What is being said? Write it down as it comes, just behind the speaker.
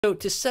So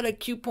to set a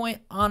cue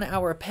point on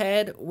our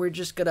pad, we're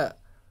just gonna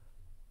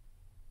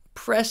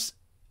press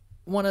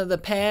one of the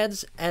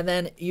pads, and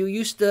then you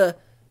used to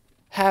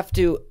have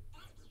to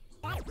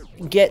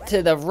get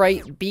to the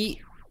right beat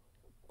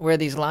where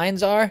these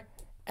lines are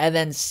and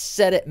then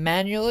set it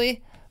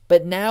manually.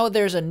 But now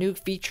there's a new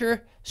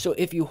feature, so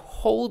if you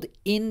hold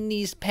in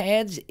these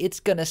pads, it's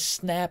gonna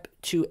snap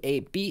to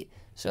a beat.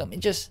 So let me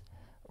just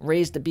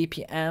raise the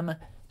BPM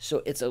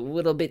so it's a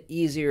little bit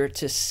easier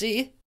to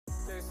see.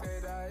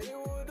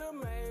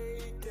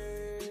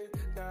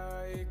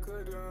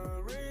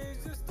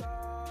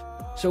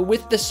 So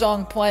with the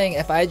song playing,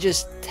 if I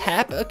just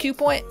tap a cue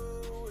point,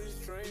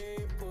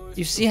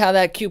 you see how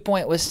that cue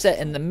point was set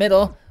in the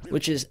middle,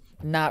 which is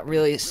not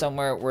really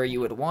somewhere where you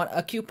would want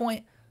a cue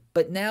point.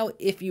 But now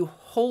if you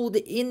hold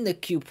in the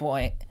cue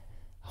point,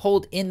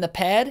 hold in the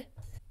pad,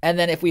 and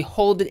then if we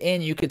hold it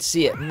in, you could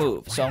see it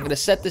move. So I'm going to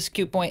set this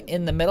cue point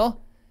in the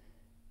middle.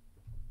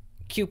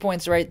 Cue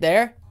point's right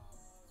there.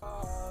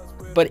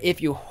 But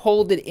if you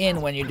hold it in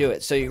when you do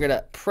it, so you're going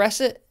to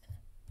press it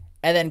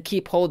and then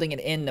keep holding it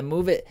in to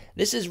move it.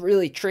 This is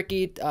really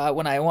tricky.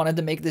 When I wanted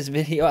to make this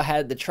video, I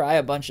had to try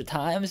a bunch of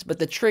times. But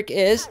the trick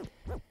is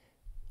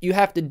you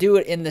have to do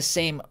it in the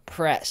same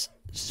press.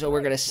 So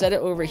we're going to set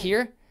it over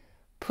here,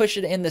 push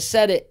it in to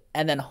set it,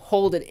 and then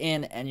hold it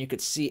in, and you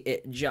could see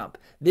it jump.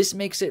 This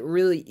makes it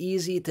really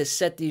easy to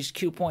set these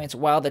cue points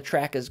while the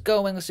track is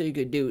going, so you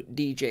could do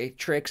DJ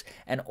tricks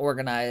and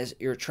organize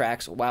your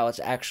tracks while it's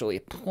actually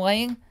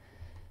playing.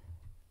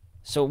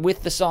 So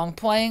with the song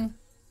playing,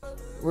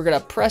 we're going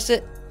to press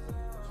it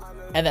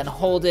and then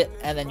hold it,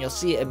 and then you'll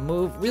see it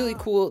move. Really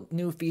cool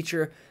new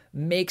feature.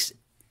 Makes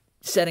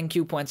setting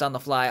cue points on the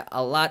fly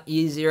a lot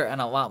easier and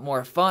a lot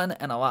more fun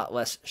and a lot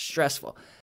less stressful.